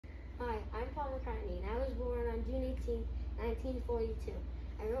Paul McCartney, and I was born on June 18, 1942.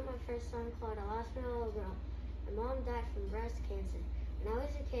 I wrote my first song called I Lost My Little Girl. My mom died from breast cancer. When I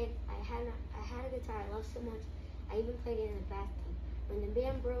was a kid, I had a guitar I loved so much, I even played it in the bathtub. When the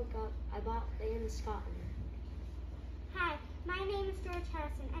band broke up, I bought the band in Scotland. Hi, my name is George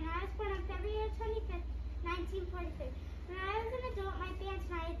Harrison, and I was born on February 25th, 1943. When I was an adult, my band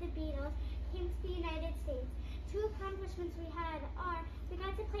and I, the Beatles, came to the United States. Two accomplishments we had are we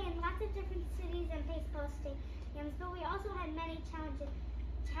got to play in lots of different cities and baseball stadiums, but we also had many challenges.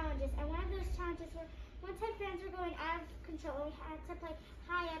 And one of those challenges were one time fans were going out of control. We had to play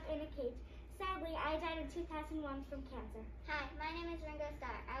high up in a cage. Sadly, I died in 2001 from cancer. Hi, my name is Ringo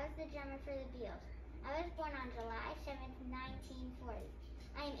Starr. I was the drummer for the Beatles. I was born on July 7th, 1940.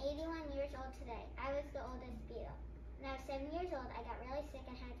 I am 81 years old today. I was the oldest Beatle. When I was 7 years old, I got really sick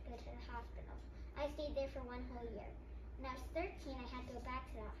and had to go to the hospital. I stayed there for 1 whole year. When I was 13, I had to go back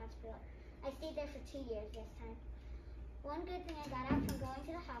to that hospital. I stayed there for 2 years this time. One good thing I got out from going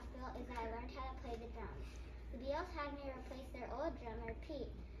to the hospital is that I learned how to play the drums. The Beatles had me replace their old drummer,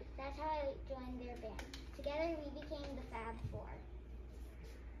 Pete. That's how I joined their band. Together we became the Fab Four.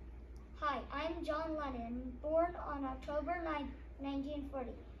 Hi, I'm John Lennon, born on October 9,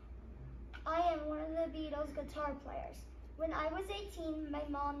 1940. I am one of the Beatles guitar players. When I was 18, my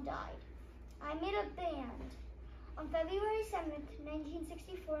mom died. I made a band. On February 7th,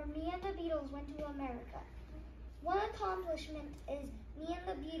 1964, me and the Beatles went to America. One accomplishment is me and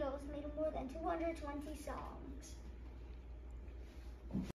the Beatles made more than 220 songs.